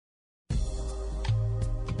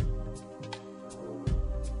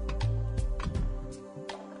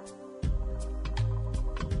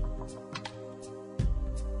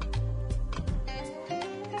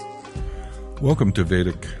Welcome to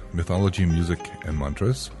Vedic Mythology, Music, and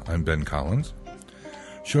Mantras. I'm Ben Collins.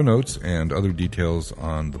 Show notes and other details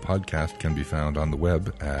on the podcast can be found on the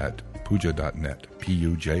web at puja.net,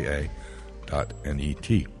 Puja.net.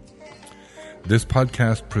 This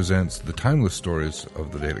podcast presents the timeless stories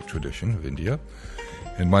of the Vedic tradition of India,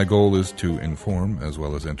 and my goal is to inform as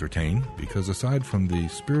well as entertain, because aside from the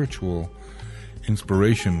spiritual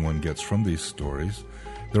inspiration one gets from these stories,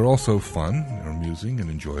 they're also fun, amusing,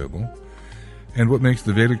 and enjoyable. And what makes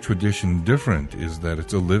the Vedic tradition different is that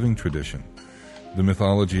it's a living tradition. The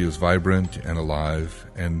mythology is vibrant and alive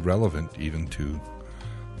and relevant even to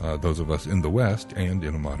those of us in the West and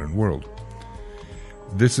in a modern world.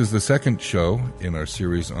 This is the second show in our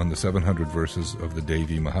series on the 700 verses of the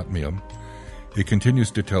Devi Mahatmyam. It continues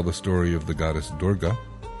to tell the story of the goddess Durga,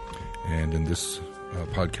 and in this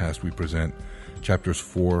podcast we present chapters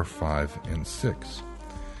 4, 5, and 6.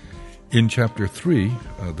 In chapter 3,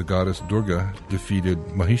 the goddess Durga defeated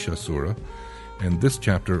Mahishasura, and this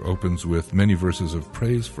chapter opens with many verses of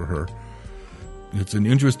praise for her. It's an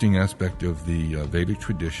interesting aspect of the Vedic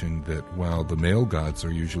tradition that while the male gods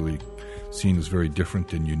are usually seen as very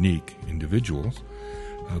different and unique individuals,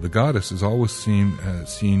 the goddess is always seen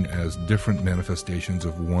as different manifestations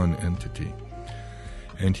of one entity.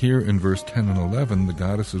 And here in verse 10 and 11, the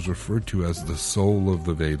goddess is referred to as the soul of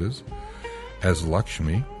the Vedas, as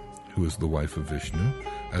Lakshmi, who is the wife of Vishnu,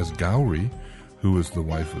 as Gauri, who is the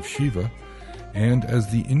wife of Shiva, and as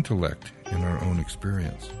the intellect in our own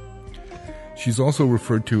experience. She's also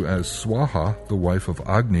referred to as Swaha, the wife of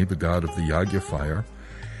Agni, the god of the Yagya fire,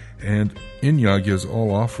 and in Yagyas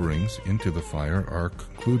all offerings into the fire are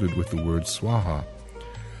concluded with the word Swaha,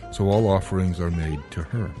 so all offerings are made to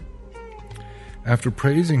her. After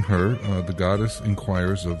praising her, the goddess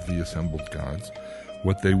inquires of the assembled gods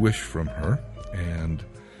what they wish from her, and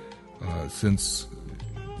since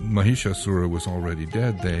Mahishasura was already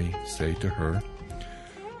dead, they say to her,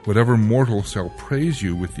 "Whatever mortal shall praise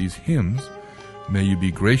you with these hymns, may you be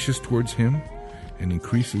gracious towards him and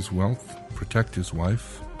increase his wealth, protect his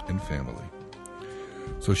wife and family."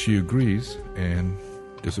 So she agrees and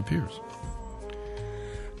disappears.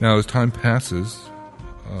 Now, as time passes,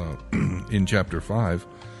 in chapter 5,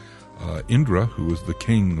 Indra, who was the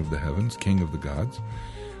king of the heavens, king of the gods,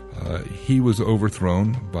 he was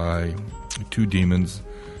overthrown by two demons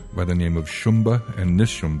by the name of Shumba and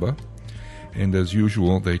Nishumbha, and as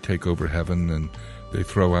usual they take over heaven and they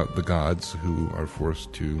throw out the gods, who are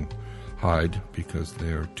forced to hide because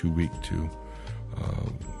they are too weak to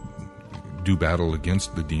do battle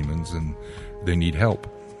against the demons and they need help.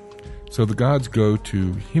 So the gods go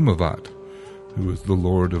to Himavat, who is the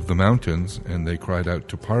lord of the mountains, and they cried out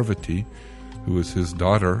to Parvati, who is his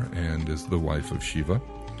daughter and is the wife of Shiva.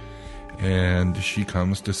 And she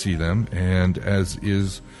comes to see them, and as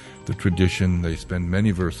is the tradition, they spend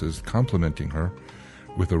many verses complimenting her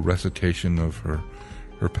with a recitation of her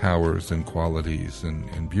powers and qualities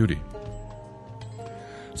and beauty.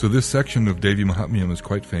 So this section of Devi Mahatmyam is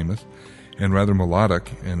quite famous and rather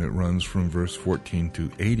melodic, and it runs from verse 14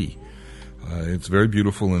 to 80. It's very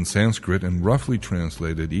beautiful in Sanskrit, and roughly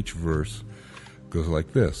translated, each verse goes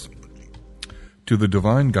like this. To the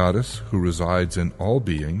divine goddess who resides in all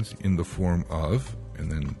beings in the form of,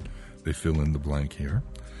 and then they fill in the blank here,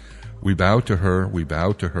 we bow to her, we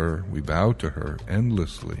bow to her, we bow to her,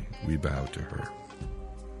 endlessly we bow to her.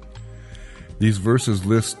 These verses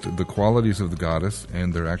list the qualities of the goddess,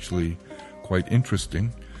 and they're actually quite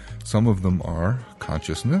interesting. Some of them are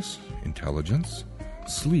consciousness, intelligence,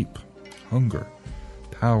 sleep, hunger,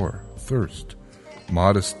 power, thirst,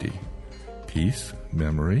 modesty, peace,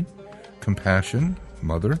 memory, compassion,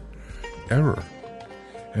 mother, error,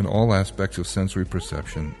 and all aspects of sensory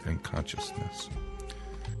perception and consciousness.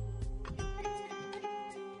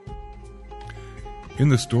 In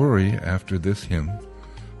the story, after this hymn,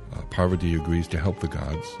 Parvati agrees to help the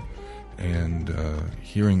gods, and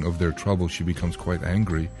hearing of their trouble, she becomes quite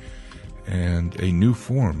angry, and a new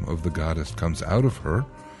form of the goddess comes out of her.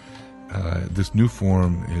 This new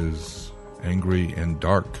form is angry and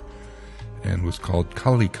dark, and was called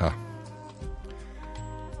Kalika.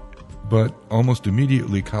 But almost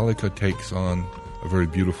immediately, Kalika takes on a very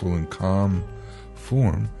beautiful and calm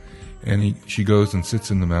form, and she goes and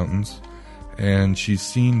sits in the mountains, and she's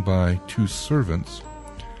seen by two servants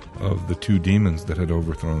of the two demons that had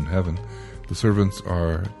overthrown heaven. The servants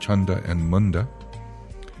are Chanda and Munda,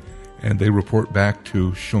 and they report back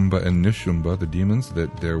to Shumba and Nishumbha, the demons,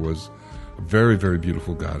 that there was a very, very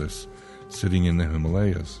beautiful goddess sitting in the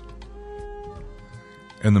Himalayas.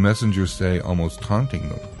 And the messengers say, almost taunting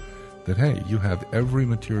them, that, hey, you have every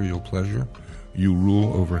material pleasure, you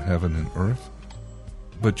rule over heaven and earth,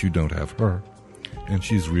 but you don't have her. and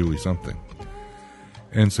she's really something.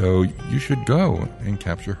 And so you should go and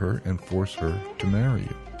capture her and force her to marry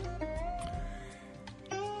you.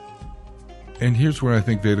 And here's where I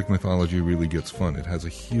think Vedic mythology really gets fun. It has a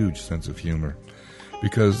huge sense of humor,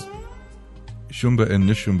 because Shumba and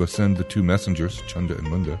Nishumba send the two messengers, Chanda and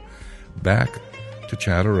Munda, back to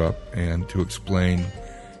chat her up and to explain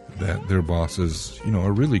that their bosses,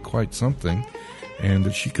 are really quite something, and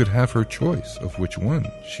that she could have her choice of which one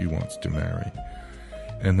she wants to marry.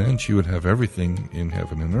 And then she would have everything in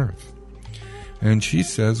heaven and earth. And she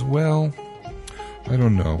says, well, I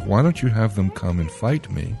don't know, why don't you have them come and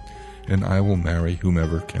fight me, and I will marry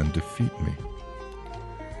whomever can defeat me.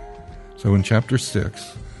 So in chapter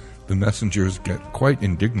 6, the messengers get quite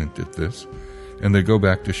indignant at this, and they go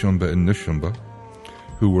back to Shumba and Nishumba,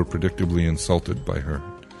 who were predictably insulted by her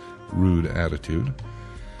rude attitude.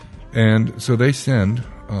 And so they send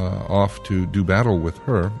off to do battle with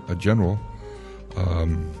her, a general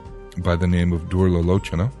by the name of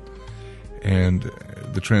Durga. And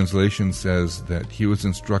the translation says that he was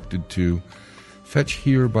instructed to fetch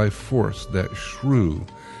here by force that shrew,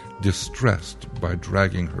 distressed by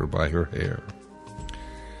dragging her by her hair.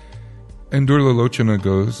 And Durga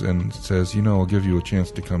goes and says, I'll give you a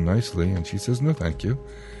chance to come nicely. And she says, no, thank you.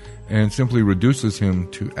 And simply reduces him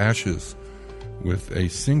to ashes with a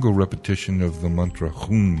single repetition of the mantra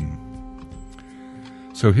Hum.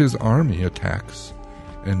 So his army attacks,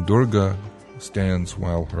 and Durga stands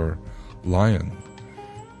while her lion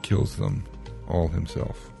kills them all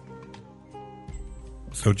himself.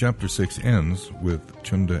 So chapter 6 ends with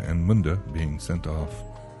Chanda and Munda being sent off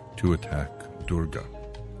to attack Durga.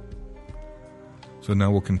 So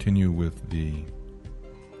now we'll continue with the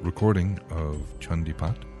recording of Chandi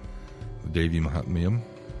Path, the Devi Mahatmyam.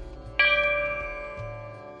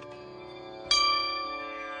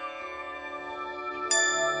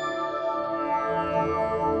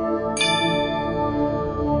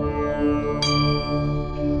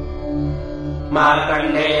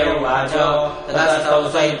 Markandeya उवाच ततस्तौ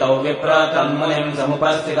सहितौ विप्र तन्मुनिम्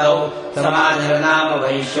समुपस्थितौ समाधिर्नाम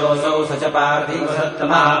वैश्योऽसौ स च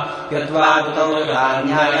पार्थिवसत्तमः कृत्वा तुतौ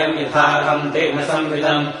न्यायम् यथार्हम् तेन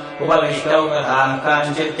संविदम् उपविष्टौ तथा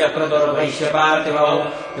काञ्चिच्चक्रतुर्वैश्यपार्थिवौ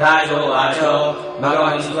राजोवाच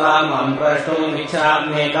भगवन् स्वामहम्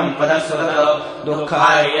प्रष्टुमिच्छाम्येकम् पदस्वतः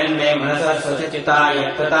दुःखाय यन्मे मनसः स्वचिताय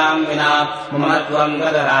कृताम् विना मम त्वम्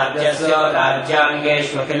गतराज्यस्य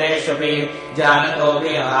राज्याङ्गेष्वखिलेष्वपि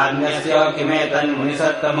जानतोऽपि अन्यस्य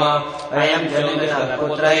किमेतन्मुनिसत्तम अयम्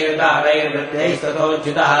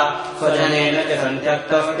जनितपुत्रैर्दारैर्वृद्धैस्तथोज्जितः स्वजनेन च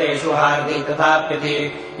सन्त्यक्तस्तेषु हार्दि तथाप्यति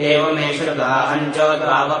एवमेष दाहम् च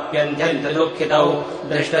तावप्यन्त्यन्तदुःखितौ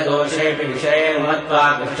दृष्टदोषेऽपि विषये मत्वा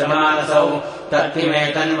कृष्णमानसौ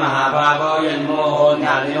तत्किमेतन्महाभागो यन्मोहो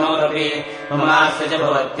न्यादिनोरपि ममास्य च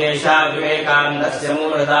भवत्येषा विवेकानन्दस्य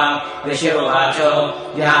मूलता ऋषिरुवाच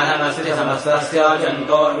ज्ञानमस्य समस्तस्य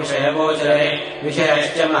जन्तोर्विषयगोचरे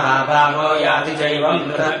विषयश्च महाभागो याति चैवम्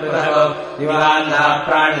पृथक् पृथक् दिवान्धाः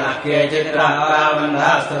प्राणिनः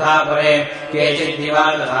केचिद्राकाबन्धास्तथा परे केचिद्दिवा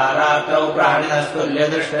तथा रात्रौ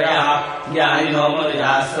प्राणिनस्तुल्यदृष्टयः ज्ञानिनो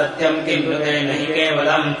मुनिजाः सत्यम् किम् कृते न हि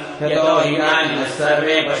केवलम् यतो हि ज्ञानिनः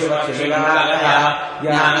सर्वे पशुपक्षिगणाः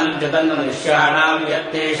ज्ञानम् च तन्मनुष्याणाम्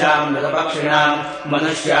यत्तेषाम् मृतपक्षिणाम्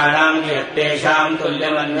मनुष्याणाम् यत्तेषाम्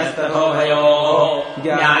तुल्यमन्यस्तथोभयोः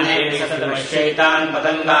ज्ञाने विशतमश्चैतान्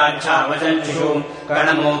पतङ्गाच्छावचञ्चुषु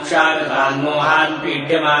कर्णमोक्षान्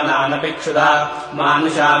पीड्यमानानपि क्षुधा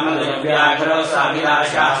मानुषामव्याघ्रो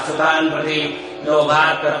साभिलाषास्तुतान् प्रति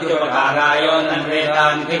लोभात् प्रत्युपकाराय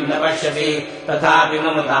नन्वेतान् किम् न पश्यति तथापि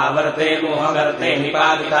ममता वर्ते मोहगर्ते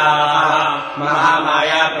निपातिताः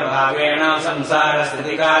महामाया प्रभावेण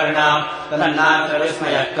संसारस्थितिकारिणा तन्नात्र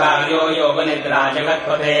विस्मयः कार्यो योगनिद्रा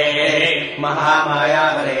जगत्पते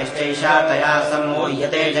महामायाधरेश्चैषा तया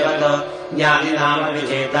सम्मोह्यते जगत् ज्ञानिनामपि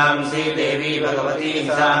चेतांसि देवी भगवती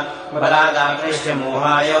सा बलादाकृष्य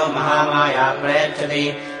मोहाय महामाया प्रयच्छति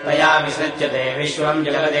तया विसृज्यते विश्वम्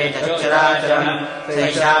जगदे चराचरम्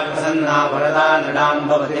सैषा प्रसन्ना वरदा नृणाम्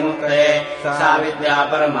भवति मुक्तये सा विद्या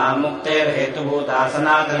परमा मुक्तेर्हेतुभूता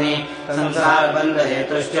सनातनी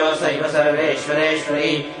संसारबन्धहेतुश्च सैव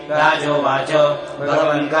सर्वेश्वरेश्वरी राजोवाच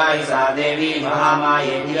भगवन् कायि सा देवी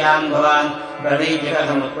महामायेति यान् भवान् ब्रवीति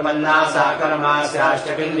कथमुत्पन्ना सा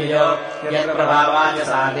कर्मास्याष्टपिण्डिज यत्प्रभावा च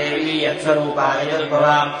सा देवी यत्स्वरूपा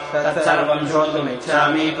यदुद्भवा तत्सर्वम्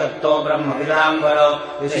श्रोतुमिच्छामि तत्तो ब्रह्मविदाम्बर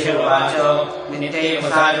ऋषिरुवाच नित्यैव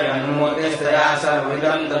सा जगन्मूर्तिस्तया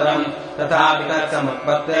सर्वमिदम् ततम् तथापि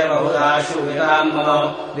तत्समुत्पत्ते बहुधाशु विताम् मम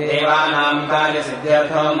देवानाम्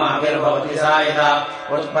कार्यसिद्ध्यर्थो माभिर्भवति सा यदा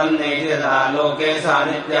उत्पन्नेति तथा लोके सा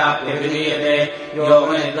नित्याप्यभिधीयते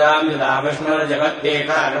योगनिद्राम् यदा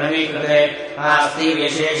विष्णुर्जगत्येकारणवीकृते आस्ति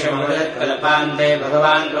विशेषमवृत्कल्पान्ते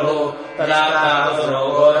भगवान् प्रभुः तदा तावसुरो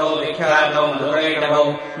घोरो विख्यातौ मधुरैटभौ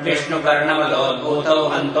विष्णुकर्णमलोद्भूतौ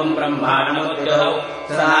हन्तुम् ब्रह्माणमुद्यतौ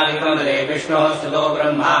सनाविकमले विष्णोः स्तुतो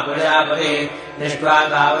ब्रह्मा प्रजापति दृष्ट्वा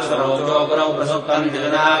तावसुरो चोकुरौ प्रसुप्तम्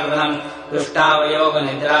जगदाकृतम्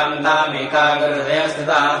दुष्टावयोगनिद्राम्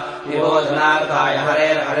तामेकाग्रहृदयस्थिता विबोधनार्थाय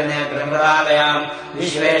हरेर्हरिनेत्रमृगालयाम्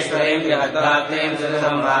विश्वेश्वरीम् जगद्धात्रीम्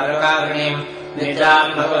सृजसंहारकारिणीम्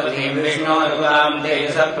निद्राम् भगवतीम् विष्णोरुगाम्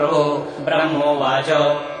तेजसः प्रभुः ब्रह्मोवाच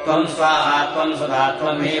त्वम् स्वाहा त्वम् सुधा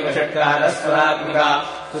त्वमेव षट्कारस्वरात्मिका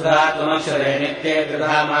सुधा त्वमक्षरे नित्ये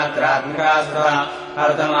त्रिधा मात्रात्मिका सुधा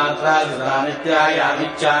अर्धमात्रा सुधा नित्या या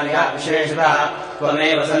नित्याया विशेषतः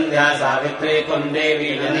त्वमेव सन्ध्या सावित्री त्वम् देवी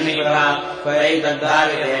जननीका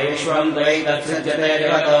त्वयैतद्धारिते विश्वम् त्वयैतत्सृज्यते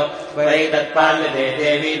जगत् त्वयैतत्पाल्यते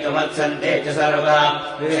देवी त्वमत्सन्ते च सर्वदा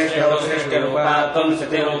विशिष्टो सृष्टिरूपा त्वम्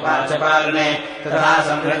स्थितिरूपा च पालने तथा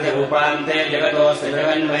संहृतिरूपान्ते जगतोऽस्ति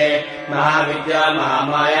जगन्मये महाविद्या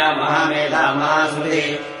महामाया महामेधा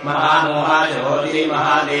महास्मृतिः महामोहा ज्योतिः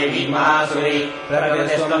महादेवी महासुरी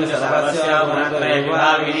प्रकृतिस्त्वम् च सर्वस्य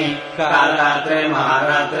गुणत्रयविभागिनी कालरात्रे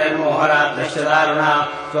महारात्रे मोहरात्रश्च दारुणा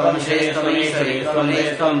त्वम् श्रीस्त्वमीश्वरी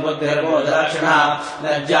त्वम् बुद्धिर्बोधलक्षणा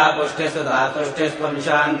लज्जा पुष्टिस्तथा तुष्टिस्त्वम्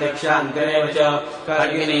शान्तिक्षान्तिरेव च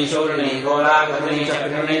कर्गिनी शूलिनी गोलाकृतिनी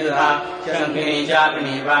चक्रिणी तथा शङ्किनी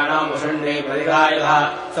चापिनी बाणो भुषुण्डी परिघायुधा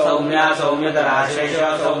सौम्या सौम्यतरा शेष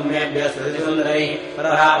सौम्येभ्यः स्मृतिसुन्दरी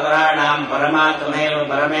परापराणाम् परमात्मैव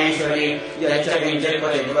परमेश्वरी यच्च किञ्चित्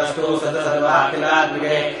क्वचित् वस्तु सत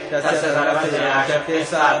सर्वाखिलात्मिके तस्य सर्वस्य शक्तिः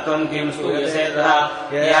सा त्वम् किं स्तूयसे तथा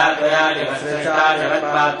यया त्वया जगत्सृष्टा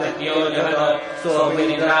जगत्पात्रज्ञो जगत् सोऽपि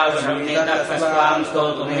निद्रावशम् नितस्त्वाम्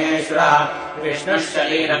स्तोतुमहेश्वरः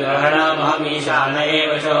विष्णुशरीरग्रहणमहमीशान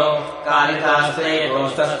एव च कालिदास्ते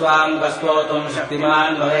दोस्तस्त्वाम् कस्तोतुम्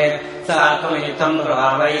शक्तिमान् भवेत् सा त्वमित्थम्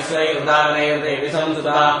प्रभावैश्वैरुदानैर्देवि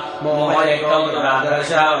संसुता मोहयैकौ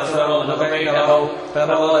दुरादर्शा वसुरो नुकपैकवौ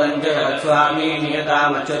प्रबोधम् च जगत्स्वामी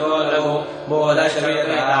नियतामच्युतो लघु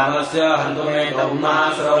बोधशरीररामस्य हन्तुमेतौ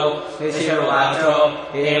महासुरौ ऋषिरुवाच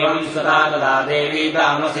एवम् सुता तदा देवी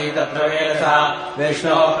तामसी तत्र वेदसा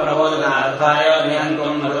विष्णोः प्रबोधनार्थाय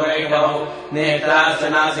निहन्तुम् मधुरैकवौ नेत्राश्च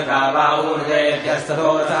नासिका बाहू हृदयध्यस्ततो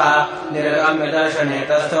रसः निर्गम्यदर्शने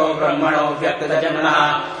तस्थौ ब्रह्मणो व्यक्तजन्मनः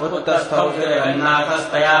उत्तस्थौ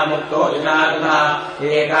जगन्नाथस्तया मुक्तो जनार्दनः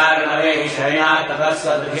एकार्णवे शयना ततः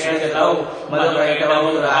सदृशेतौ मधुरैकवौ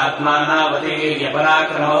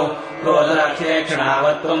दुरात्मानावतीर्यपराक्रमौ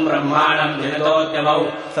क्रोधरक्षेक्षणावत्त्वम् ब्रह्माणम् जनितोद्यमौ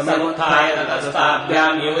समुत्थाय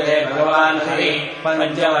ततस्ताभ्याम् युगे भगवान् हरि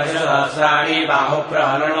पञ्चवर्षसहस्राणि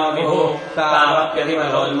बाहुप्रहरणो विभुः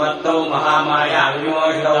तावप्यतिबलोन्मत्तौ महामाया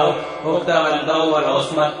विमोहितौ उक्तवन्तौ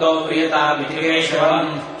वलोस्मत्तौ प्रियतामिति केशवम्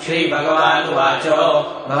श्रीभगवानुवाच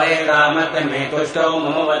भवेदामर्त्यमे तुष्टौ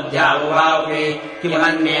मम वध्यावुभावपि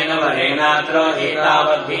किमन्येन वरेणात्र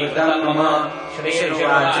एतावद्भीतम् मम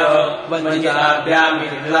श्रीरुवाच वञ्चिताभ्याम्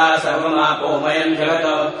विदिता सर्वमापोमयम्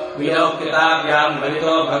जगत् विलोकिताभ्याम्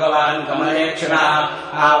वलितो भगवान् कमलेक्षणः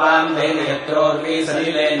आवाम् दैनयत्रोर्वी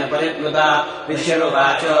सलिलेन परिप्लुता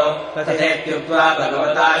ऋष्यरुवाच तथेत्युक्त्वा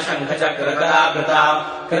भगवता शङ्खचक्रकलाभृता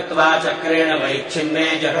कृत्वा चक्रेण वैच्छिन्ने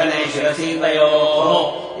जघने शिरसि तयोः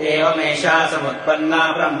एवमेषा समुत्पन्ना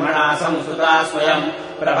ब्रह्मणा संस्तुता स्वयम्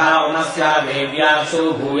प्रभावनस्या देव्यासु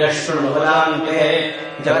भूयः शृणुवदान्ते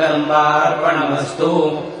जगदम्बार्पणमस्तु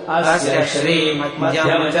अस्य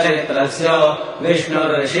श्रीमध्यमचरित्रस्य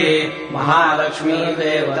विष्णुऋषि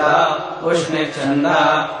महालक्ष्मीदेवता उष्णिच्छन्दा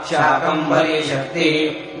शाकम्भरी शक्ति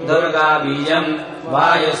दुर्गा बीजम्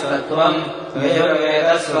वायुस्तत्त्वम्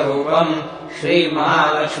यजुर्वेदस्वरूपम्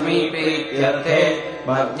श्रीमहालक्ष्मीप्रीत्यर्थे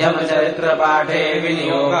मध्यमचरित्रपाठे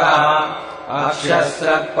विनियोगः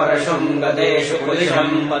अक्षस्रक्परशुम् गदेषु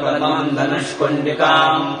पुलिशम् पद्मम्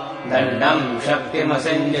धनुष्कुण्डिकाम् दण्डम्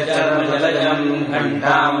शक्तिमसिञ्जचर्मजलजम्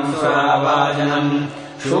घण्टाम् सुराभाजनम्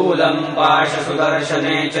शूलम्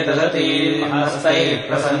पाशसुदर्शने च ददतीम् हस्तैः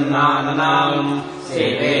प्रसन्नाननाम्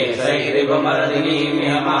सेवे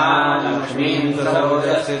सैरिवमर्दिनीमिह महालक्ष्मीम्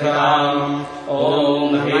सुरौजस्थिताम् ॐ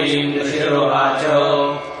ह्रीम् ऋषिरुवाच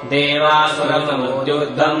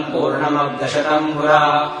देवासुरसमुद्युद्धम् पूर्णमब्धशतम् पुरा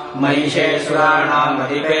महिषे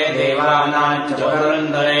सुराणामधिपे देवानाम् च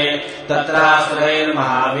चतुरन्दरे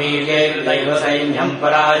तत्रासुरैर्महावीर्यैर्दैवसैन्यम्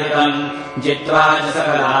पराजितम् जित्वा च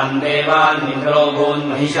सकलान् देवान् इन्द्रो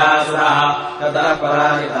भून्महिषासुरः ततः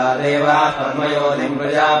पराजिता देवाः पद्मयोनिम्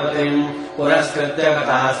प्रजापतिम् पुरस्कृत्य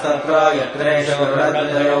गतास्तत्र यत्रेष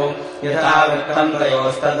गुरुरद्वयो यथा वृत्तम्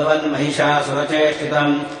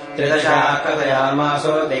तयोस्तद्वन्महिषासुरचेष्टितम् 13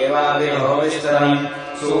 कथयामासो देवादिरो विस्तरम्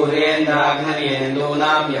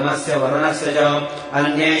सूर्येन्द्राग्निर्येन्दूनाम् यमस्य वरुणस्य च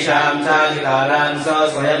अन्येषाम् चाधिकारान् स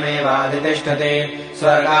स्वयमेवाधितिष्ठते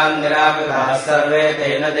स्वर्गान् निराकृताः सर्वे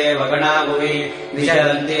तेन देवगणा भुवि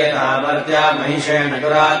विशदन्ति यथा मर्त्या महिषेण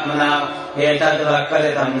दुरात्मना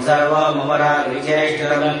एतद्वक्कलितम्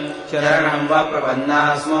सर्वममराविचेष्टितम् शरणम् व प्रपन्ना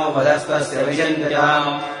स्मो वधस्तस्य विचिन्त्यताम्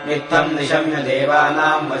नित्यम् निशम्य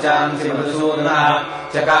देवानाम् वचांसि मधुसूदनः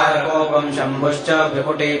चकारकोपम् शम्भुश्च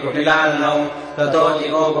भ्रिकुटिकुटिलाननौ ततो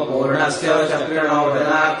जिगोपपूर्णस्य चक्रिणो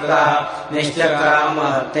वदनाकृतः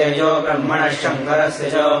निश्चक्रामहत्तेजो ब्रह्मणः शङ्करस्य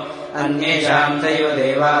च अन्येषाम् चैव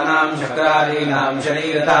देवानाम् शक्रादीनाम्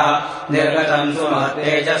शरीरतः निर्गतम्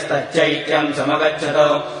सुमहत्तेजस्तच्चैत्यम् समगच्छत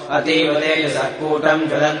अतीव तेजसः कूटम्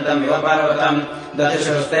ज्वलन्तमिव पर्वतम्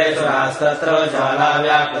दशुस्ते सुरास्तत्र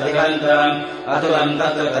ज्वालाव्याप्तदिगन्तरम् अतुलम्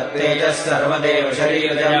तत्र तत्तेजः सर्वदेव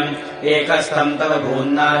शरीरजम् एकस्तम् तव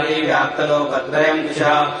भून्नारी व्याप्तलोकत्रयम्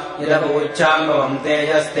दिशा यदपूच्छाम्बवम्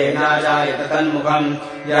तेजस्तेनाजायत तन्मुखम्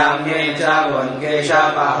याम्ये चाभवन् केशा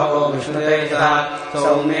बाहवो विष्णुतेजः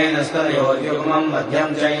सौम्येन स्तनयोर्युग्मम्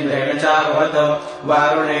मध्यम् चैन्द्रेण चाभवत्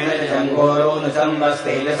वारुणेन च जङ्घोरो न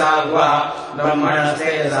चम्बस्तेजसा भुवः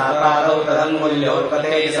ब्रह्मणस्तेजसा पादौ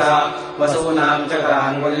तदङ्गुल्योर्कतेजसा वसूनाम्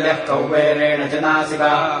चक्राङ्गुल्यः कौबेरेण च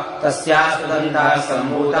नासिका तस्यास्तु दन्ताः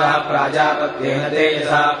सम्भूताः प्राजापत्येन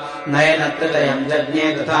तेजसा नयनत्रतयम् जज्ञे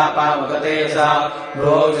तथा पावकतेजसा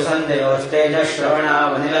भ्रोजुसन्धयोस्तेजः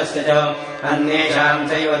श्रवणावनिलस्य च अन्येषाम्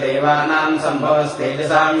चैव देवानाम्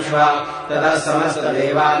सम्भवस्तेजसाम् श्वा ततः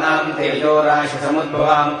समस्तदेवानाम्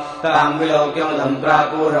तेजोराशिसमुद्भवाम् ताम् विलोक्यमुदम्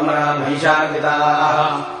प्रापूरमरा महिषार्दिताः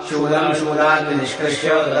शूलम् शूलाद्विनिष्कृष्य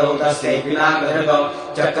ददौ तस्यैपिनागधृत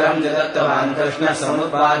चक्रम् च दत्तवान् कृष्णः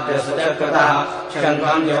समुत्पाद्य सुचक्रतः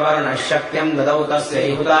शङ्खम् च वर्णः शक्त्यम् ददौ तस्यै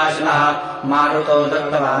हुताशनः मारुतो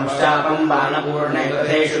दत्तवांश्चापम् बाणपूर्णे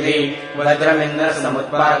रथेषुधि वज्रमिन्द्रः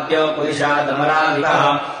समुत्पाद्य पुरुषादमराधिकः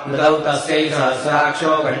ददौ तस्यै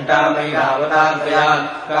सहस्राक्षो घण्टामैरावताद्वयात्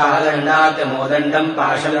कालदण्डाद्यमोदण्डम्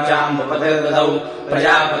पाशम् चाम्बुपतिर्ददौ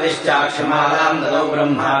प्रजापतिश्चाक्षमालाम् ददौ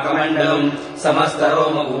ब्रह्माकमण्डलम्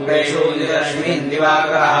समस्तरोमकूपेषु निरश्मीन्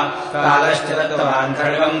दिवाकरः कालश्च दत्तवान्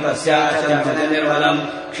खड्गम् तस्याचलम् निर्मलम्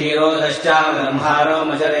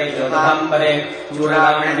क्षीरोदश्चामलंहारोमचरे ज्योताम्बरे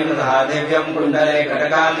चूडामणिम् तथा दिव्यम् कुण्डले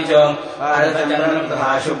कटकानि च आरतचरणम्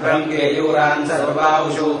तथा शुभ्रम् केयूरान्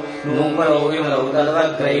सर्वबाहुषु नूपुरौ विमलौ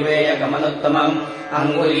तद्वद्ग्रैवेयकमनुत्तमम्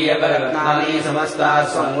अङ्गुलीयकरत्नानि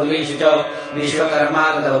समस्तास्वङ्गुलीषु च विश्वकर्मा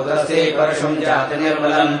ददौ तस्यै परशुम्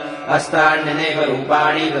जातनिर्मलम्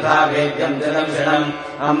अस्ताण्यनेकरूपाणि तथा भेद्यम् च दंशनम्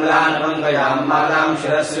अम्लानपङ्कजाम् मालाम्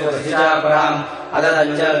शिरस्योपराम्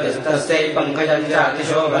अददञ्जलतिस्तस्यै पङ्कजम् च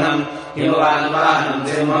अतिशोभनम् हिमवानवाहनम्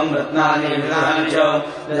सिंहम् रत्नानि विदधानि च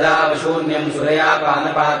ददावशून्यम्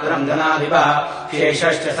सुरयापानपात्रम् धनाधिपः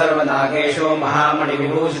शेषश्च सर्वनागेशो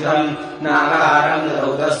महामणिविभूषितम् नागहारम्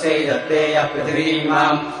ददौ तस्यै दत्तेयः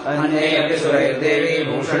पृथिवीमाम् अन्ये अपि सुरैर्देवी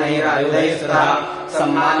भूषणैरायुधैस्तथा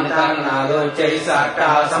सम्मानितानादोच्चैः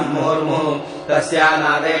साष्टाः सम्मुहुर्मुहुः तस्या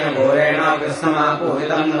नादेन घोरेण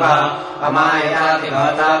कृष्णमापूरितम् वः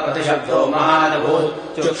अमाययातिभवता प्रतिशब्दो महानभूत्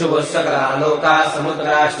चक्षुभुः सकलालोकाः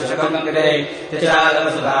समुद्राश्च शकङ्किते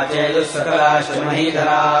चचालवसुधा चेदुः सकलाश्च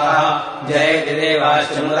महीधराः जयति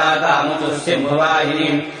देवाश्च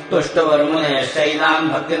मुदातामुचुस्सिंहवाहिनीम् तुष्टुवर्मुनयश्चैनाम्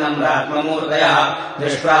भक्तिनम्रात्ममूर्तयः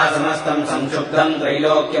दृष्ट्वा समस्तम् संक्षुब्धम्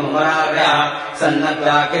त्रैलोक्यमरार्यः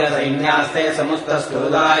सन्नग्राकिलसैन्यास्ते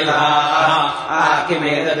समुस्तस्कृदायुधाः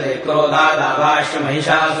आकिमेतत् क्रोधादाभाष्य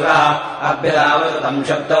महिषासुरः अभ्यदावतम्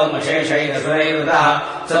शब्दमशेषैरसुरैरुतः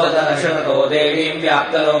सवदर्शतो देवीम्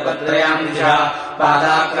व्याप्तलोकत्रयाम् दिशः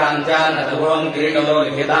पादाक्रान्त्या नतगुणम् किरीटो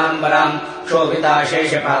लिखिताम्बराम्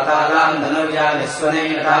क्षोभिताशेषपातालाम् धनुर्या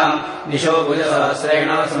निःस्वनेनताम् दिशो भुजसहस्रेण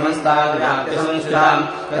समस्ताद्व्याप्तिसंस्थिताम्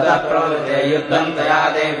ततः प्रवृत्ते युद्धम् तया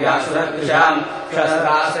देव्यासुरकृशाम्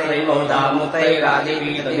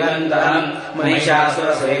शस्त्राश्रयैर्बहुधामुक्तैरादिवीतदिगन्तरम्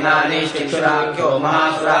महिषासुरसेनानीश्चिक्षुराख्यो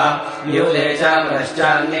महासुरः व्यूधे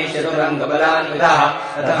चामरश्चान्ये चतुरङ्गबलान्वितः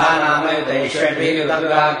तथा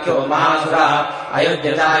नामयुतैष्यद्भिर्युतव्याख्यो महासुरः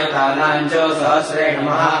अयुध्यतायुतानाम् च सहस्रेण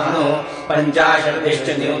महाहनुः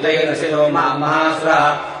 50 नियुतैरसितो महासुरः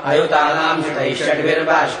अयुतानाम्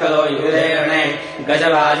षटैषड्भिर्बाष्कलो युधेरणे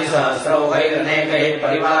गजवाजिसहस्रौघैरनेकैः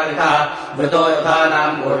परिवारितः वृतो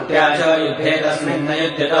युधानाम् कोट्या च युद्धे तस्मिन् न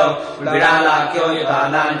युध्यतो विडालाख्यो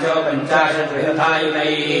युधानाम् च 50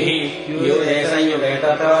 विरथायुधैः युधे संयुगे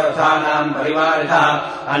तत्र रथानाम् परिवारितः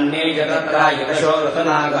अन्ये च तत्र युधशो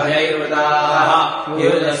रथनागहैर्वृताः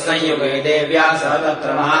युधः संयुगे देव्या सह तत्र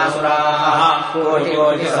महासुराः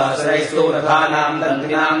कोटिकोटिसहस्रैस्तु रथानाम्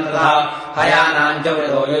तन्त्रिणाम् तथा हयानाम् च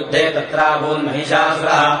वृतो युद्धे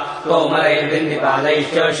तत्राभून्महिषासुरः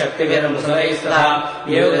कोमरैर्बिन्दिपादैश्च शक्तिभिर्मुसलैस्तः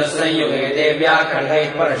युधः संयुगे देव्या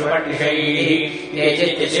खड्गैः परशुपट्टिशैः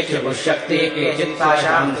केचित् शिक्षुः शक्तिः केचित्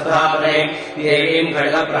साशाम् तथा परे देवीम्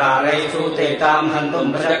खड्गप्रहारैः सूतेताम्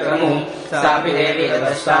हन्तुम् प्रचक्रमुः सापि देवी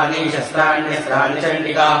तदस्त्राणि शस्त्राण्यस्त्राणि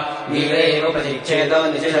चण्डिका वीरैव प्रतिच्छेद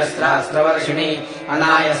निजशस्त्रास्त्रवर्षिणी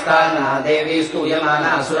अनायस्तान्ना देवी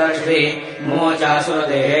स्तूयमाना सुरर्षिः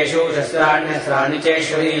मोचासुरदेहेषु शस्त्राण्यस्त्राणि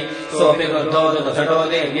चेश्वरी सोऽपि क्रुद्धो दुतछटो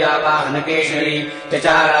देव्या वाहनकेशरी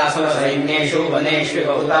चचारासुरसैन्येषु वनेष्वि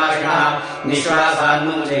बहुताशनः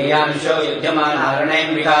निःश्वासान्मुञ्जय्यांशो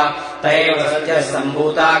युध्यमानारणेऽम्बिका तयैव सद्यः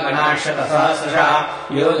सम्भूता गणाशतसहस्रशः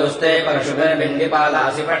योधुस्ते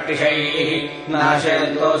परशुभिर्बिण्डिपालासि पट्टिशैः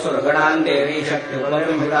नाशयन्तो सुरगणान् देवी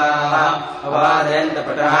शक्तिपुरविमुखाः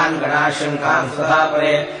अवादयन्तपटहान् गणाशङ्खान् सदा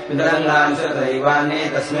परे विदरङ्गान् सुरदैवान्ये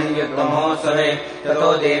तस्मिन् युद्धमहोत्सवे ततो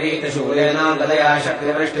देवी त्रिशूलेन गदया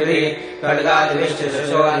शक्तिवृष्टिभिः खड्गादिभिश्च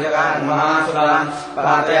शशोऽजगान् महासुरान्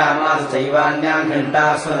पातयामास चैवान्यान्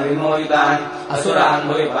घण्टास्वरविमोहितान् असुरान्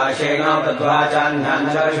भुवि पाशेन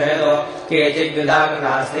तद्वाचान्यान् शर्षयतो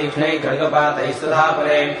केचिद्विधाकृतास्तीक्ष्णैः खड्गपातैस्तथा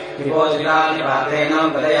परे विभोजितानिपातेन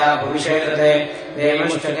गदया भुविषेदते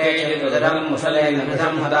देवमुष्टकेचिदुदरम् मुसलेन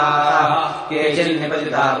निधम् हताः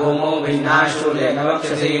केचिन्निपतिता भूमौ भिन्नाः शूलेन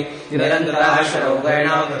वक्षसि निरन्तराः शरौघेण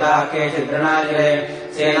कृताः केचिद्रणाजले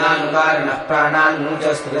सेनानुकारिणः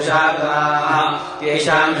प्राणान्नूचस्तुदशागताः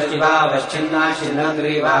तेषाम् शचिवावश्चिन्नाः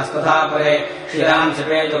छिन्नग्रीवास्तथा परे शिराम्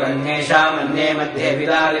सपेतुरन्येषामन्ये मध्ये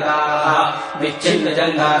विदारिताः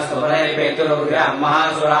विच्छिन्नजङ्घाः स्वरे पेतुरव्याम्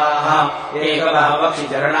महासुराः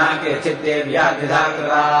एकभावक्षिचरणाः केचिद्देव्या द्विधा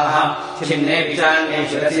कृताः छिन्ने पिचान्ये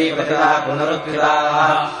शिरसि पतिताः पुनरुत्थिताः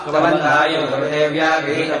कबन्धायुधदेव्या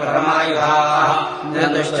गृहीतपरमायुधाः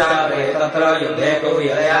निरदुश्चापरे तत्र युद्धे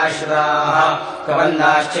कुर्यलयाश्रिताः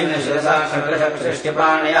कबन्धाश्चिन्न शिरसा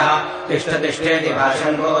खड्गशक्तिपाणयः तिष्ठतिष्ठेति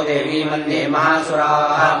भाषन्तो देवी मन्ये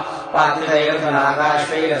महासुराः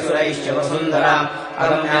पातितैरथनागाश्वैरसुरैश्च वसुन्धरा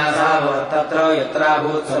अगम्यासा भवत्तत्र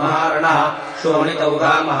यत्राभूत् समाहरणः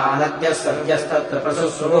शोणितौघा महानद्यः सद्यस्तत्र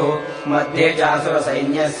प्रसुस्रुः मध्ये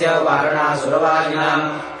चासुरसैन्यस्य वारणासुरवाजिनाम्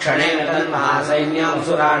क्षणेन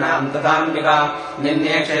तन्महासैन्यमसुराणाम् तथाम्बिका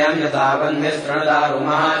निन्ये क्षयम् यथा बन्धिस्तृणदारु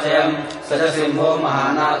महाजयम् स च सिंहो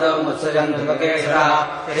महानादौ मुत्सजन्तुकेशरः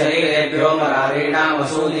शरीरेभ्यो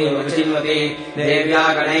मरारीणामसूलीवचिन्वति देव्या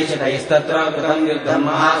गणैश्चितैस्तत्र कृतम् युद्धम्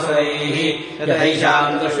महासुरैः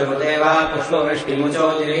यथैषाम् दुष्कृदेवा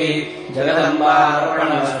पुष्पवृष्टिमुचोदिभिः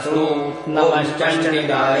जगदम्बार्पणमस्तु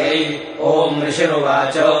नमश्चण्डिकायै ॐ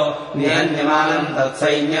ऋषिरुवाच निहन्यमानम्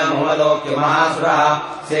तत्सैन्यमवलोक्य महासुरः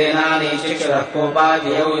सेनानी चिक्षुरः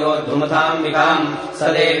कोपाजयौ योद्धुमथाम्बिकाम् स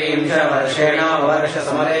देवीम् शरवर्षेण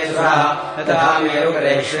वर्षसमरेश्वरः तथा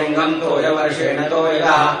मेरुकरे शृङ्गम् तोयवर्षेण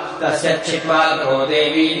तोयः तस्य छित्त्वा ततो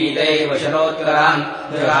देवी नीतैव शरोत्तरान्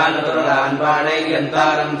जगानतुरलान्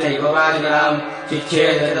बाणैर्यन्तारम् चैव वाजिनाम्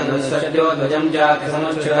चिच्छेदनुसद्यो ध्वजम्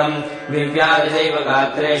जातिसमुच्छितम् विव्याजैव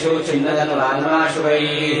गात्रेषु छिन्नधनुरान्माशुवैः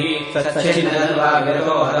सच्छिन्नधन्वा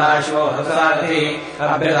विरतो हताश्वो हसारथिः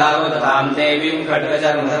अभ्यधावताम् देवीम्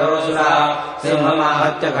खड्गचर्मधरोऽसुरः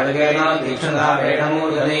सिंहमाहत्य खड्गेन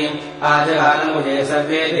तीक्ष्णधारेणमूर्धनि आजगानमुजे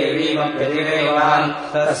सर्वे देवीमभ्यतिरेवान्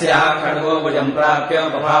तस्याः खड्गो भुजम् प्राप्य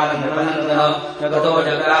पपालनृपनन्दन ततो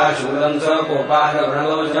जगराः शूलम् स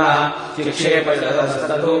कोपालवृणलोचनः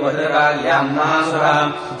चिक्षेपतस्ततो भद्रकाल्याम् महासुरः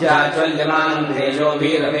जाज्वल्यमानम्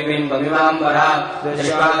तेजोभिरविबिम्बमिवाम्बरः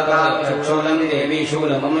चक्षूलम् देवी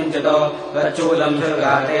शूलममुञ्चतो तच्चूलम्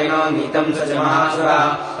शृगातेन नीतम् स च महासुरः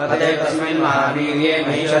तथे तस्मिन् महावीर्ये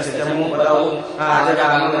महिषस्य चमूपतौ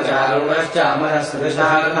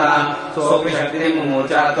आजगामचारूढश्चामरसदृशागतः सोऽपि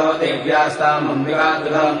शक्तिमुमूर्चातो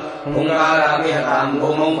देव्यास्तामम्बिकाद्भुतम् हुङ्काराभिहताम्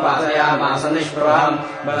भूमौ पातयामास निष्प्रभाम्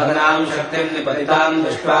बलगनाम् शक्तिम् निपतिताम्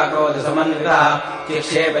दृष्ट्वा क्रोधसमन्वितः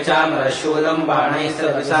चिक्षेप चामरशूलम्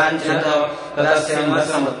बाणैस्त्रपिशाञ्चनत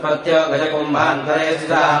तदस्यम्भसमुत्पत्य गजकुम्भान्तरे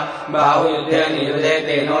स्थितः बाहुयुद्धे नियुधे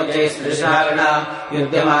तेनोच्चैस्त्रिशारणः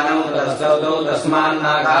युध्यमानौ ततस्तौ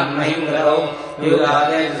तस्मान्नागान्महिम् गतौ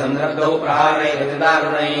युगादे सन्दर्भौ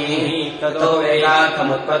प्रहारैर्दारुणैः ततो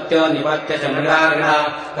वेगार्थमुत्पत्त्यो निपत्य च मृगार्गणा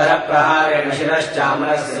करप्रहारेण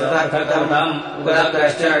शिरश्चामरस्य तदर्थम्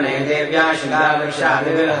उदग्रश्चरणे देव्या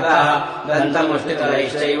शिलावृक्षादिविहतः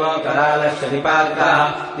दन्तमुष्टितलैश्चैव करालश्च निपातः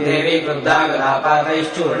देवी क्रुद्धा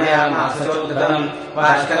गदापातैश्चूर्णयामास चोद्धतम्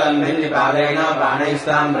वाष्कलम् भिन्निपादेन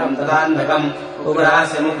बाणैस्ताम्रम् तदान्धकम्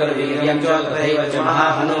उग्रास्य मुखर्वीर्यम् च तथैव च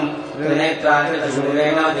महाहनुम्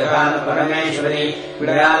त्रिनेत्राचितशूलेन जगान परमेश्वरी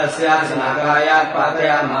विडयालस्यासनाकायात्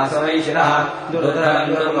पातयामास वै शिरः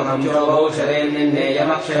दुर्धरम् चोभौ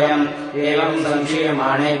शरेन्निन्देयमक्षयम् एवम्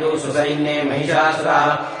संक्षीयमाणे तु सुसैन्ये महिषासुरः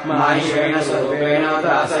माहिषेण स्वरूपेण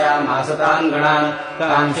त्रासयामास तान् गणान्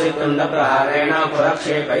कांक्षितुण्डप्रहारेण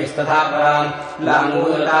पुरक्षेपैस्तथा परान्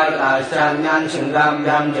लाङ्गूलतारिताश्चान्यान्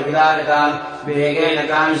शृङ्गाभ्याम् च विदारितान् वेगेन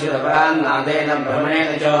कांक्षितपरान् नादेन भ्रमणेन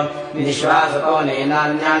च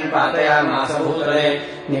निःश्वासकोनेनान्यान् पातयामास भूतले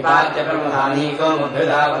निपात्य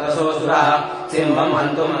प्रमदानीकमभ्युधावतसोऽसुरः सिंहम्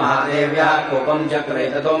हन्तुम् महादेव्याः कोपम् चक्रे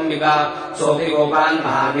ततोऽम्बिका सोऽपि गोपान्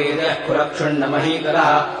महावीर्यः कुरक्षुण्डमहीकरः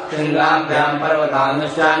शृङ्गाभ्याम्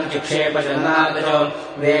पर्वतानुश्चान् चिक्षेपचन्नाथ च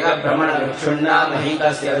वेगभ्रमणविक्षुण्णा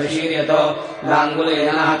महीकस्य विशीर्यत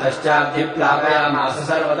लाङ्गुलेनः तश्चाब्धिप्लापयामास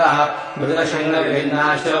सर्वतः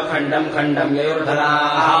मृगशृङ्गविभिन्नाश्च खण्डम् खण्डम्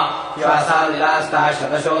ययुर्धनाः श्वासानिलास्ताः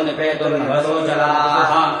शतशो निपेतुर्नभसो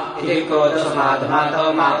जलाः इति क्रोधसमाधमातौ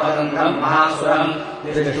मापतन्त्रम् महासुरम्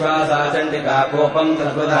दृष्ट्वा चण्डिका कोपम्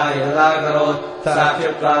तद्वधा यदा करोत्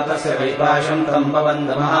साक्षित्वा तस्य वैपाशम् तम्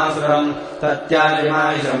पवन्दमहासुरम्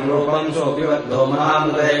तत्याजमायिषम् रूपम् सोऽपि बद्धो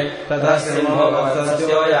महामुदे ततः सिंहो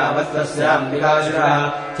भवतस्यो यावत् तस्याम्बिकाशिरः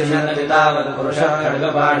चिन्नति तावत् पुरुषः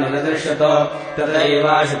खड्गपाणिर्दृश्यत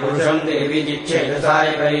तदैवाशु पुरुषम् देवी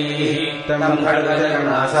चिच्छेदसायकैः तम्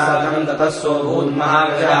खड्गचरणासाधनम् ततः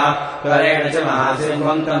सोऽभून्महागजः करेण च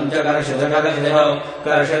महासिंहम् तम् च कर्षजगदजः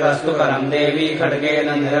कर्षतस्तु करम् देवी खड्गेन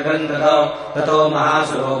निरगन्धत ततो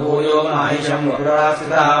महासुरो भूयो माहिषम्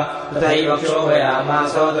वपुरास्थितः तथैव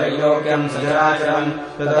क्षोभयामास त्रैलोक्यम् सचराचरम्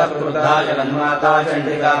ततः क्रुद्धा जगन्माता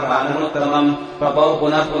चण्डिका पानमुत्तमम् पपौ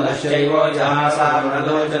पुनः पुनश्चैव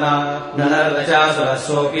जहासारुणलोचना ननर्दचासुरः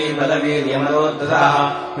सोऽपि बलवीर्यमरोद्धतः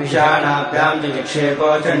विषाणाभ्याम् च निक्षेप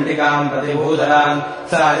चण्डिकाम् प्रतिभूधरान्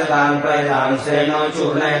सा च तान् प्रयतान् सेनो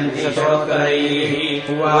चूर्णयन्ति शोत्करैः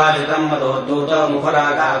उवाच तम्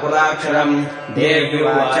मदोद्धूतमुखराकाकुलाक्षरम्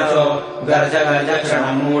देव्युवाच गर्ज गर्ज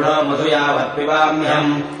क्षणम् मूढ मधु यावत्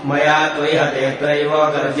पिबाम्यहम् मया त्वयिहते त्रैव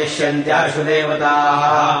गर्जिष्यन्त्याशु देवताः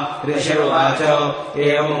ऋषिरुवाच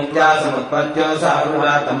एवमुक्त्या समुत्पत्य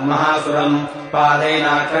सारुवातम् महासुरम्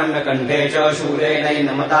पादेनाक्रम्य कण्ठे च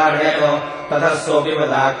शूलेनैनमताडयत ततः सोऽपि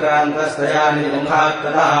वदाक्रान्तस्तया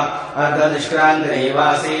निमुखात्ततः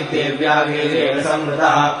अर्धनिष्क्रान्तिनैवासीत् देव्या वीर्येण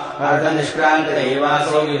संवृतः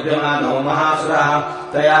अर्धनिष्क्रान्तिनैवासौ युध्यमानो महासुरः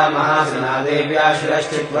तया महासिना देव्या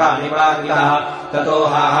शिरश्चित्वा निपातितः ततो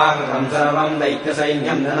हाहाकृतम् सर्वम्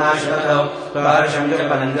दैत्यसैन्यम् धनाशरथ प्रहर्षम् च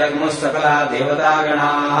परम् जग्मुः सकला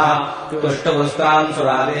देवतागणाः तुष्टुपुस्ताम्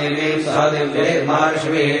सुरा देवीम् सह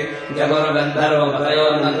दिव्यैर्महर्षिभिः जगुर्गन्धर्वपतयो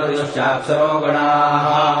नन्दुश्चाप्सरो गणाः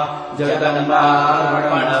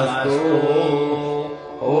जगदम्बार्पणमस्तु।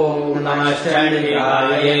 ॐ नमः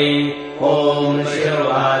चण्डिकायै। ॐ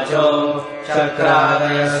ऋषिरुवाच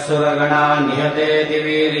शक्रादयः सुरगणा निहतेति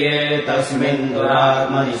वीर्ये तस्मिन्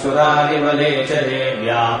दुरात्मनि सुरारिबले च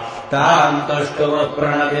देव्या ताम् तुष्टुवः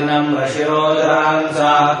प्रणतिनम् ऋषिरोदरान्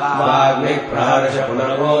सा वाग्भिप्रहर्ष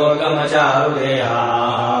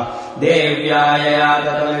पुनर्गोगमचारुदेहाः देव्यायया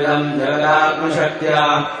ततमिदम् जगदात्मशक्त्या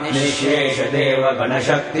निःशेषदेव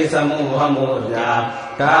गणशक्तिसमूहमूर्जा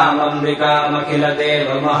कामम्बिकामखिल देव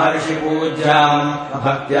महर्षि पूज्याम्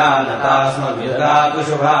भक्त्या नता स्म विददातु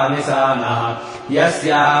शुभानिसानः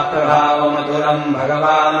यस्याः प्रभावमधुरम्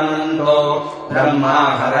भगवानन्तो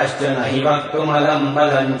ब्रह्माहरश्च न हि वक्तुमलम्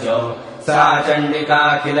बलम् च सा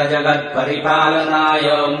चण्डिकाखिल जगत्परिपालनाय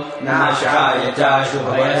नाशाय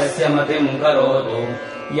चाशुभयस्य मतिम् करोतु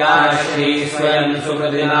या श्रीस्वयम्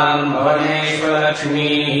सुकृतिनाम्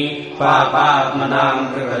भवनेष्वलक्ष्मीः पापात्मनाम्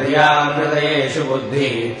कृतर्याम् हृदयेषु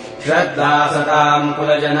बुद्धिः श्रद्धा सताम्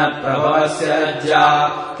कुलजनप्रभवस्य लज्जा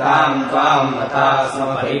ताम् त्वाम् नता स्म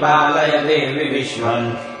परिपालय देवि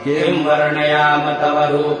विश्वम् किम् वर्णयाम तव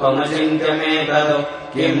रूपमचिन्त्यमेतत्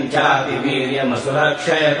किम् चापि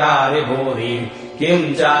वीर्यमसुरक्षयकारि भूरि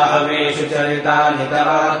किम् चाहवेषु चरितानि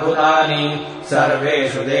तवाद्भुतानि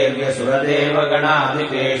सर्वेषु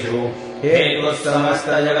देव्यसुरदेवगणाधिपेषु हेतुः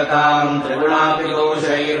समस्तजगताम् त्रिगुणापि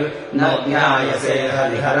दोषैर्न ज्ञायसे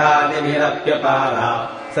हरिहरादिभिरप्यपारा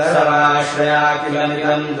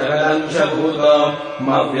सर्वाश्रयाखिलमिदम् जगदंशभूतो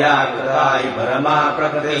मव्याकृतायि परमा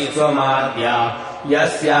प्रकृतिः स्वमाद्या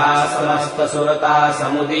यस्याः समस्तसुरता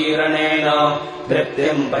समुदीरणेन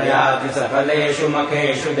तृप्तिम् प्रयाति सकलेषु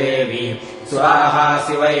मखेषु देवी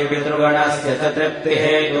स्वाहासि वै पितृगणस्य च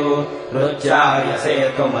तृप्तिहेतु रुच्यार्यसे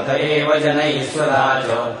त्वमत एव जनैश्वरा च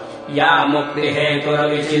या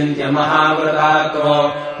मुक्तिहेतुरविचिन्त्य महाव्रतात्रो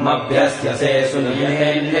मभ्यस्यसे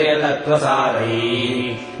सुनियेन्द्रियतत्त्वसारैः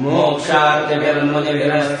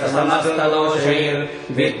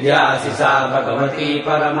मोक्षार्थिभिर्मुनिभिरस्तसमस्तदोषैर्विद्यासि सा भगवती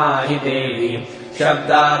परमाहि देवी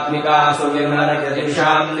शब्दात्मिकासु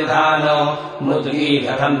विमर्यदिशाम् निधानो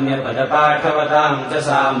मुद्गीकथम्य पदपाठवताम् च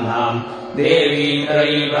साम्नाम् देवी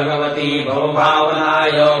त्रयी भगवती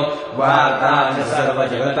भवभावनाय वार्ता च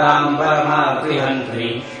सर्वजगताम् परमार्तिहन्त्री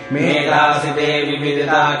मेधासि देवि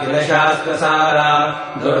विदिता किल शास्त्रसारा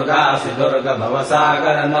दुर्गासि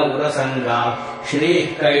दुर्गभवसागरनौरसङ्गा श्रीः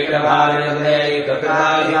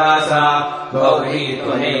कैटभार्यदैककृतादिवासा गौरी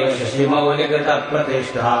त्वमेव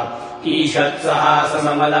शशिमौलिकृतप्रतिष्ठा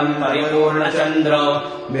ईषत्सहासमलम् परिपूर्णचन्द्रो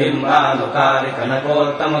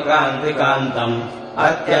बिम्बानुकारिकनकोत्तमकान्तिकान्तम्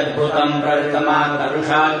अत्यद्भुतम्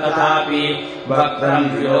प्रवृतमान्तरुषाम् तथापि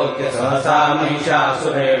वक्त्रम् विलोक्य सहसा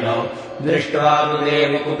महिषासुरेण दृष्ट्वा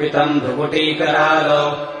देवि कुपितम् भ्रुकुटीकरालो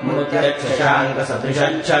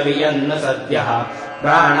मृत्यच्छशाङ्कसदृशच्छ वियन्न सद्यः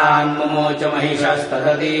प्राणान्मुमोच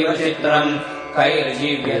महिषस्तदतीव चित्रम्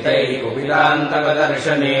कैर्जीव्यतैः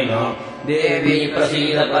कुपितान्तकदर्शनेन देवी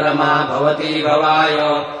प्रसीद परमा भवती भवाय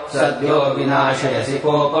सद्यो विनाशयसि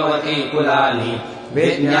कोपवती कुलानि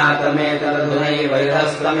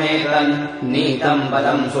विज्ञातमेतदधुनैवैरस्तमेतन् नीतम्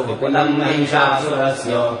पदम् सुविपुलम्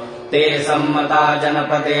महिषासुरस्य ते सम्मता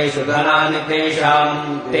जनपदेषु धनानि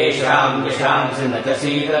तेषाम् यशांसि न च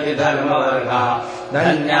सीदति धर्मवर्गः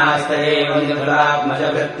धन्यास्त एव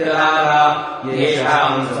निभृतात्मजभृत्युलारा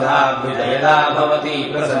येषाम् सदाभ्युदयदा भवती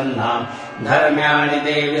प्रसन्ना धर्म्याणि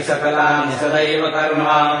देवि सकलानि सदैव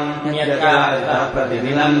कर्माण्यजातः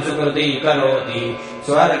प्रतिदिनम् सुकृती करोति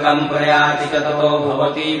स्वर्गम् प्रयाति च ततो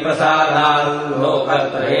भवती प्रसादात्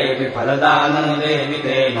लोकत्रयेऽपि फलदानम् देवि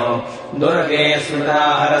तेन दुर्गे स्मृता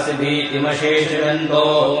हरसि भीतिमशेषजन्तो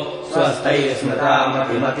स्वस्थैः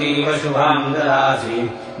स्मृतामतिमतीव शुभाम् ददासि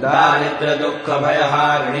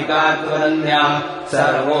दारिद्र्यदुःखभयहारिणिकात्वरन्या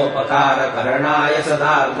सर्वोपकारकरणाय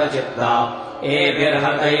सदार्थचित्ता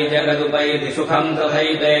एभिर्हतै जगदुपैति सुखम्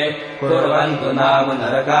तथैते कुर्वन्तु नाम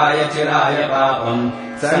नरकाय चिराय पापम्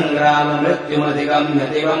सङ्ग्राममृत्युमधिगम्य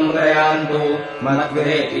दिवम् प्रयान्तु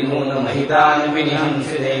मद्गृहेति नूनमहितानि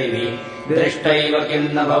विनिहंसि देवी दृष्टैव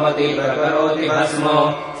किम् न भवति प्रकरोति भस्मो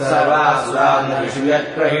सर्वासुरान्नरिषु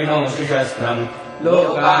यत्प्रहिणोषि शस्त्रम्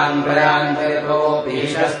लोकान् प्रयान्तरितोऽपि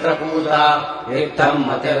शस्त्रपूता इत्थम्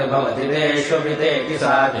मतिर्भवति तेष्वपितेति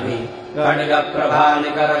साध्वी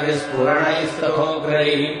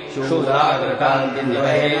खड्गप्रभानिकरविस्फुरणैस्तथोग्रैः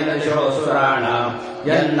शूलाग्रकान्तिनिवहेन दिशोऽसुराणाम्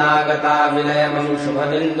यन्नागता विलयमम्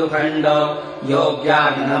शुभबिन्दुखण्ड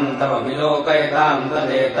योग्यान्नम् तव विलोकयताम्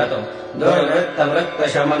तदेतत्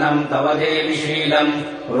दुर्वृत्तवृत्तशमनम् तव देवि शीलम्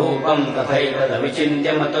रूपम्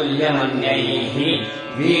तथैतदविचिन्त्यमतुल्यमन्यैः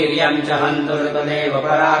वीर्यम् च हन्तुर्तदेव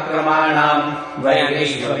पराक्रमाणाम्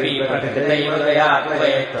वैरीष्वपि प्रकृतिदैव दया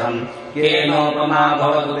त्वयेत्थम् केनोपमा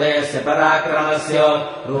भवतु देस्य पराक्रमस्य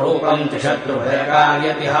रूपम् च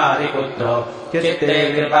शत्रुभयकार्यतिहारिपुत्र चित्ते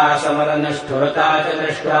कृपा समरनिष्ठुरता च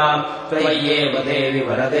दृष्ट्वा त्वय्येव देवि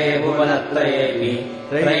वरदे भुवनत्रयेऽपि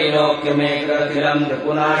त्रैलोक्यमेकरतिलम्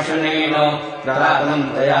त्रिपुनाशनेन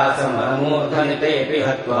प्रातम् तया समरमूर्धनितेऽपि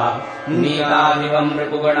हत्वा नीलादिवम्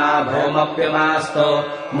रिपुगणा भवमप्यमास्तो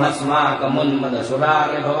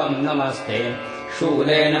मस्माकमुन्मदसुरारिभवम् नमस्ते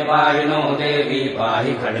शूलेन पाहि नो देवी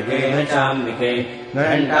पाहि खड्गेन चाम्बिके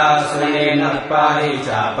घण्टाश्रयेण पाहि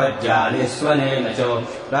चापज्जानि स्वनेन च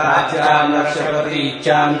राज्याम्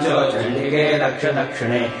रक्षपतीच्चाम् च चण्डिके रक्ष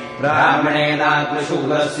दक्षिणे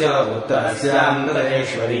ब्राह्मणेनात्मशूलस्य उत्तरस्याम्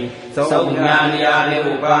तदेश्वरि सौम्यानि यानि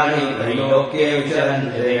रूपाणि त्रैलोक्ये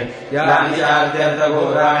विचरन्ति यानि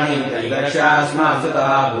चाद्यर्थघोराणि त्रैदशास्मासु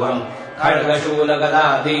भुवम्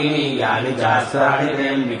खड्गशूलगदादीनि यानि चास्त्राणि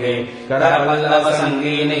त्र्यम्बिके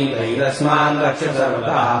करपल्लवसङ्गीनि त्रैरस्मान् रक्ष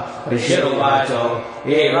सर्वतः ऋषिरुवाच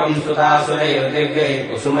एवम् सुतासुरैर्दिव्यैः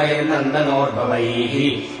कुसुमैर्नन्दनोर्भवैः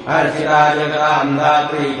अर्चिता जगताम्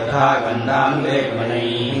धात्री तथा गन्धाम्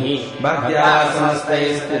लेपनैः भक्त्या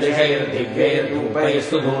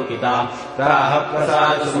समस्तैस्त्रिदिशैर्दिव्यैर्धूपैस्तु भूषिता प्राह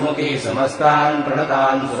प्रसाद सुमुखी समस्तान्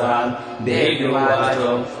प्रणतान् सुरान् देव्युवाच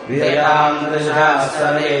विदयाम्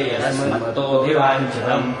दशास्तरे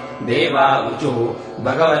यस्मत्तोऽभिवाञ्छितम् देवा ऊचुः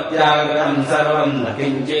भगवत्यागतम् सर्वम् न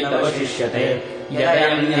किञ्चिदवशिष्यते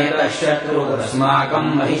यदयन्येतः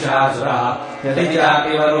शत्रुरस्माकम् महिषासुरः यदि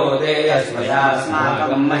चापि वरो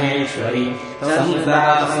देयस्मयास्माकम् महेश्वरि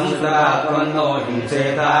संसदा त्वन्नो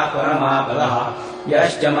हिंसेतः परमापदः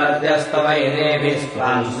यश्च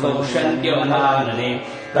मर्त्यस्तवैरेभिस्त्वाम् स्तोष्यन्त्यो नानने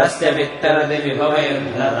तस्य वित्तरति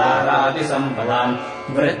विभवैर्धनधारादिसम्पदाम्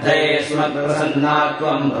वृद्धये स्मत्प्रसन्ना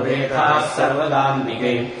त्वम् भवेथाः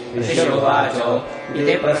सर्वदाम्बिके ऋषिरुवाचो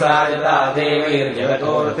इति प्रसादिता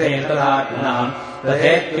देवैर्जगतोऽर्थे तदात्मनः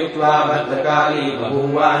तथेत्युक्त्वा भद्रकाली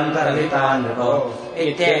बभूवान्तरहिता नृपो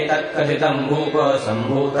इत्येतत्कथितम् भूपो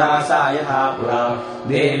सम्भूता सा यथा पुरा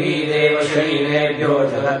देवी देवशरीरेभ्यो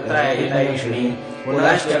जगत्त्रयहितैषिणी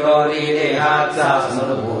पुनश्च गौरी देहात् सा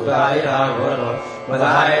समुद्भूता यथा घोरो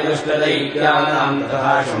वधाय दुष्टदैत्यानाम्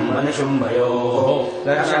तथा शुम्भनिशुम्भयोः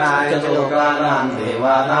रक्षणाय च लोकानाम्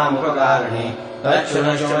देवानामुपकारिणे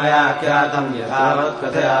तच्छृणुष्वयाख्यातम् यथावत्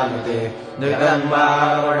कथयामि ते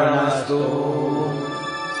द्विगन्वावरणस्तु।